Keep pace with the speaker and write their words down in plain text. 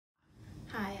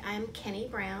I'm Keni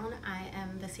Brown. I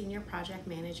am the Senior Project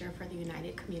Manager for the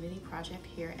United Community Project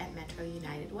here at Metro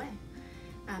United Way.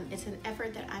 It's an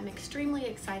effort that I'm extremely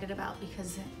excited about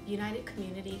because United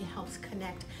Community helps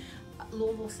connect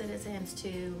Louisville citizens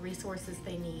to resources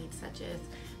they need, such as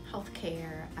health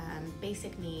care,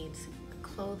 basic needs,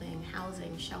 clothing,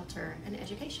 housing, shelter, and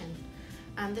education.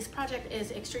 This project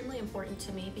is extremely important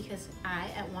to me because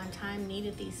I, at one time,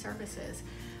 needed these services.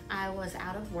 I was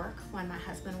out of work when my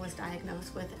husband was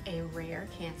diagnosed with a rare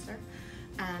cancer,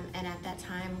 and at that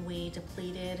time we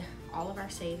depleted all of our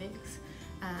savings.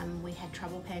 We had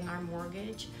trouble paying our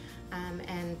mortgage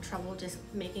and trouble just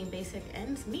making basic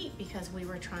ends meet because we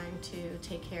were trying to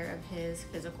take care of his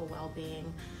physical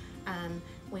well-being.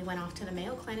 We went off to the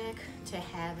Mayo Clinic to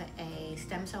have a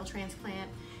stem cell transplant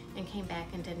and came back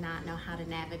and did not know how to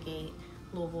navigate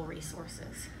Louisville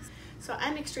resources. So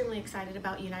I'm extremely excited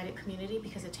about United Community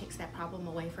because it takes that problem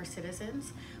away for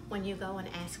citizens. When you go and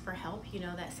ask for help, you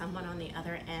know that someone on the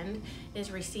other end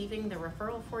is receiving the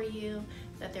referral for you,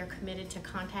 that they're committed to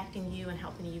contacting you and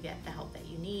helping you get the help that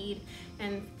you need,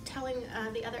 and telling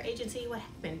the other agency what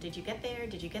happened. Did you get there?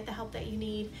 Did you get the help that you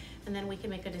need? And then we can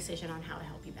make a decision on how to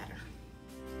help you better.